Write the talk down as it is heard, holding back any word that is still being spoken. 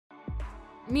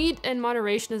Meat in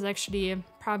moderation is actually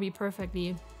probably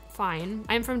perfectly fine.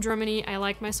 I'm from Germany. I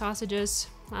like my sausages.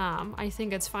 I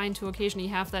think it's fine to occasionally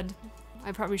have that.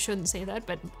 I probably shouldn't say that,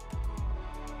 but...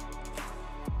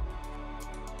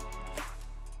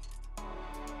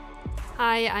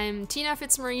 Hi, I'm Christina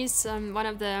Fitzmaurice. I'm one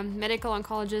of the medical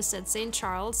oncologists at St.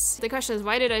 Charles. The question is,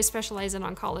 why did I specialize in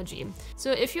oncology?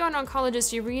 So if you're an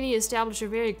oncologist, you really establish a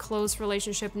very close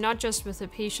relationship, not just with the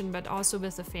patient, but also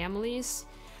with the families.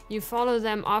 You follow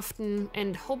them often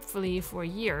and hopefully for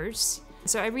years.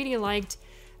 So I really liked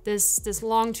this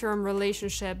long-term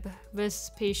relationship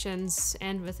with patients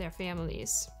and with their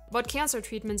families. What cancer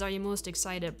treatments are you most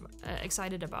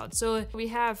excited about? So we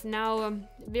have now a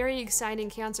very exciting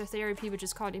cancer therapy, which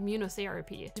is called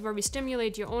immunotherapy, where we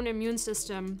stimulate your own immune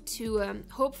system to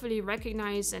hopefully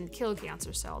recognize and kill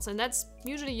cancer cells. And that's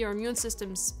usually your immune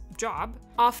system's job.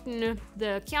 Often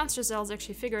the cancer cells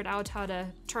actually figured out how to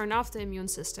turn off the immune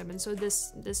system. And so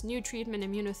this new treatment,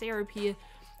 immunotherapy,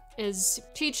 is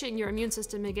teaching your immune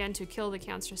system again to kill the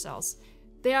cancer cells.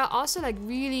 There are also like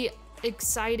really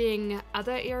exciting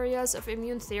other areas of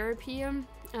immune therapy.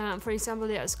 For example,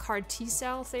 there's CAR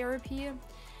T-cell therapy.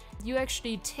 You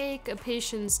actually take a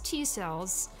patient's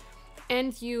T-cells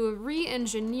and you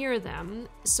re-engineer them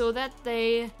so that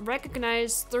they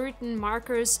recognize certain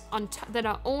markers that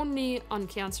are only on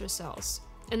cancer cells.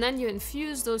 And then you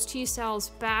infuse those T-cells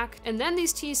back, and then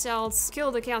these T-cells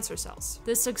kill the cancer cells.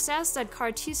 The success that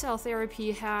CAR T-cell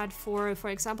therapy had for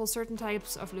example, certain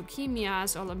types of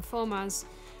leukemias or lymphomas,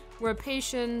 where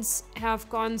patients have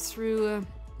gone through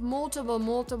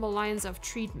multiple lines of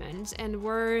treatment and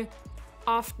were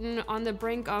often on the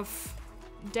brink of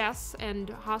death and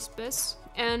hospice,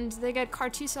 and they get CAR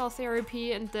T-cell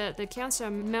therapy and the cancer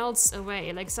melts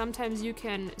away. Like sometimes you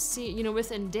can see,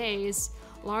 within days,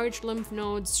 large lymph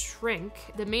nodes shrink.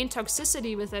 The main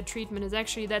toxicity with that treatment is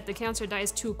actually that the cancer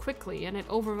dies too quickly and it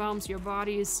overwhelms your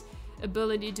body's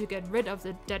ability to get rid of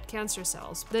the dead cancer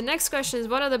cells. The next question is,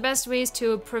 what are the best ways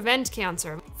to prevent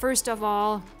cancer? First of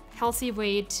all, healthy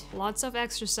weight, lots of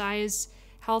exercise,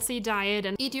 healthy diet,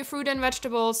 and eat your fruit and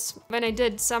vegetables. When I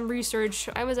did some research,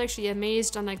 I was actually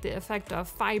amazed on the effect of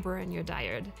fiber in your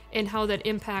diet and how that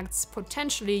impacts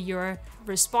potentially your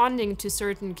responding to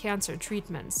certain cancer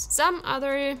treatments. Some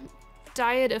other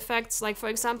diet effects, like for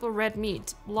example red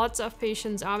meat. Lots of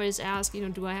patients always ask,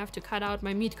 do I have to cut out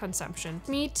my meat consumption?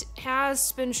 Meat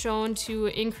has been shown to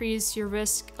increase your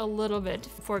risk a little bit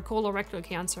for colorectal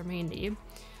cancer mainly.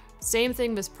 Same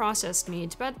thing with processed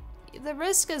meat, but the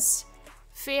risk is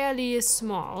fairly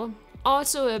small.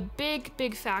 Also a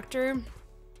big factor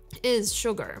is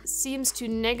sugar. Seems to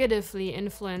negatively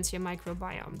influence your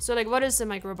microbiome. So what is the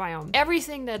microbiome?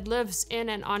 Everything that lives in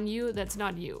and on you that's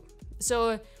not you.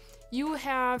 So you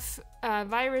have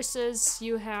viruses,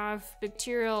 you have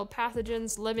bacterial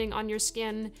pathogens living on your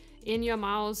skin, in your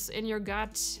mouth, in your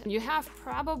gut. You have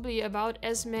probably about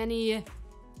as many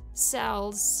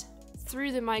cells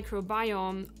through the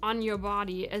microbiome on your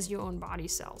body as your own body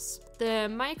cells. The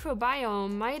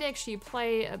microbiome might actually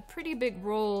play a pretty big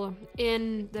role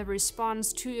in the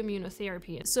response to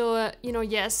immunotherapy. So,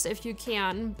 yes, if you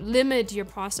can, limit your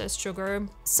processed sugar.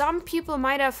 Some people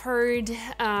might have heard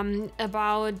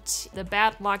about the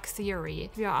bad luck theory.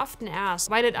 We are often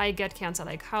asked, why did I get cancer?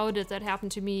 How did that happen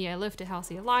to me? I lived a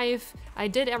healthy life. I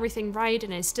did everything right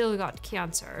and I still got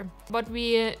cancer. What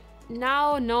we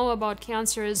now know about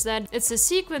cancer is that it's a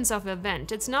sequence of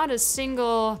events. It's not a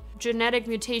single genetic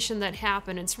mutation that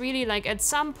happened. It's really at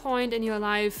some point in your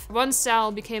life, one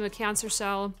cell became a cancer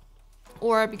cell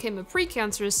or became a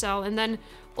precancerous cell, and then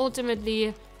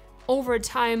ultimately over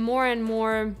time more and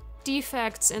more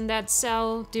defects in that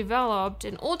cell developed,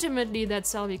 and ultimately that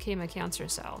cell became a cancer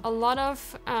cell. A lot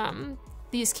of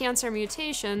these cancer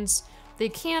mutations, they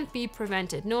can't be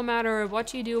prevented, no matter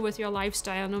what you do with your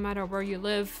lifestyle, no matter where you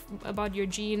live, about your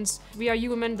genes. We are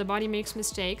human, the body makes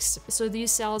mistakes, so these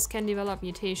cells can develop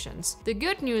mutations. The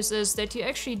good news is that you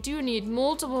actually do need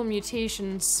multiple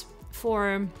mutations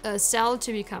for a cell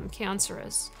to become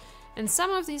cancerous. And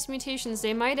some of these mutations,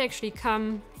 they might actually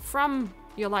come from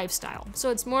your lifestyle.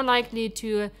 So it's more likely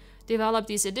to develop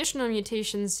these additional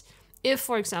mutations if,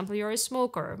 for example, you're a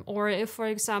smoker, or if, for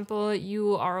example,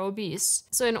 you are obese.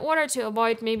 So in order to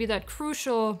avoid maybe that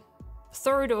crucial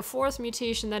third or fourth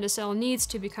mutation that a cell needs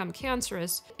to become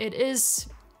cancerous, it is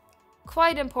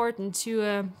quite important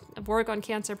to work on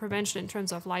cancer prevention in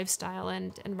terms of lifestyle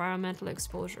and environmental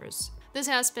exposures. This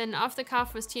has been Off the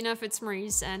Cuff with Christina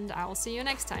Fitzmaurice, and I'll see you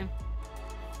next time.